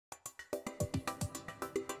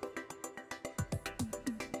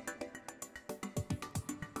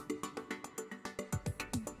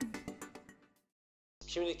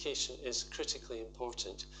communication is critically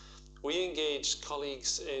important. We engaged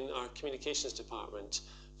colleagues in our communications department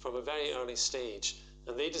from a very early stage,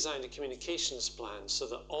 and they designed a communications plan so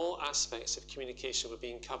that all aspects of communication were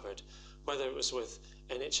being covered, whether it was with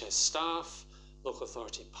NHS staff, local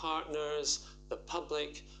authority partners, the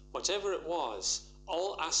public, whatever it was,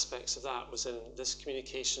 all aspects of that was in this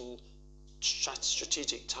communication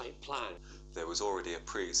strategic type plan. There was already a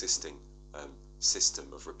pre-existing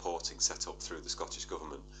system of reporting set up through the Scottish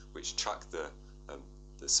Government which tracked the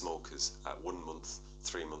smokers at 1 month,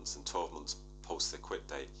 3 months and 12 months post their quit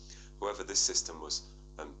date. However, this system was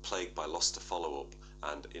plagued by loss to follow-up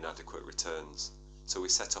and inadequate returns. So we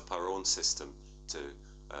set up our own system to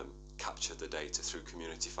capture the data through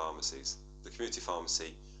community pharmacies. The community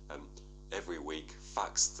pharmacy every week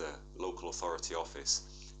faxed the local authority office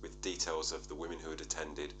with details of the women who had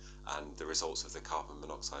attended and the results of the carbon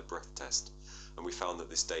monoxide breath test. And we found that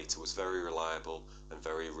this data was very reliable and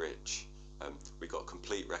very rich. We got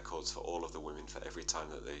complete records for all of the women for every time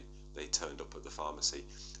that they turned up at the pharmacy,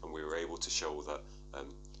 and we were able to show that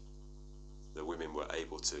the women were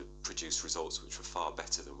able to produce results which were far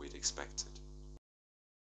better than we'd expected.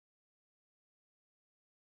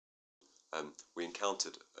 We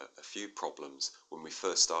encountered a few problems when we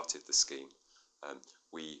first started the scheme.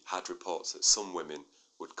 We had reports that some women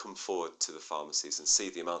would come forward to the pharmacies and see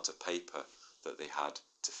the amount of paper that they had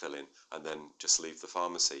to fill in and then just leave the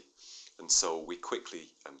pharmacy. And so we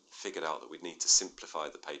quickly figured out that we'd need to simplify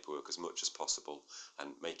the paperwork as much as possible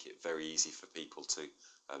and make it very easy for people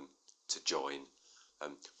to join.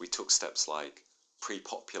 We took steps like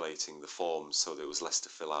pre-populating the forms so there was less to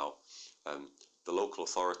fill out. The local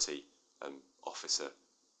authority officer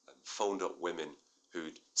phoned up women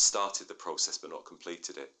who'd started the process but not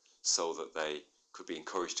completed it, so that they could be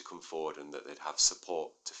encouraged to come forward and that they'd have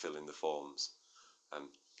support to fill in the forms.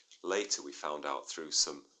 Later we found out through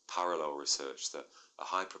some parallel research that a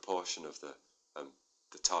high proportion of the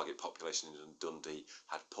target population in Dundee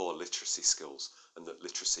had poor literacy skills, and that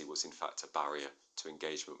literacy was in fact a barrier to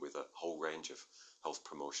engagement with a whole range of health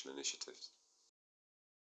promotion initiatives.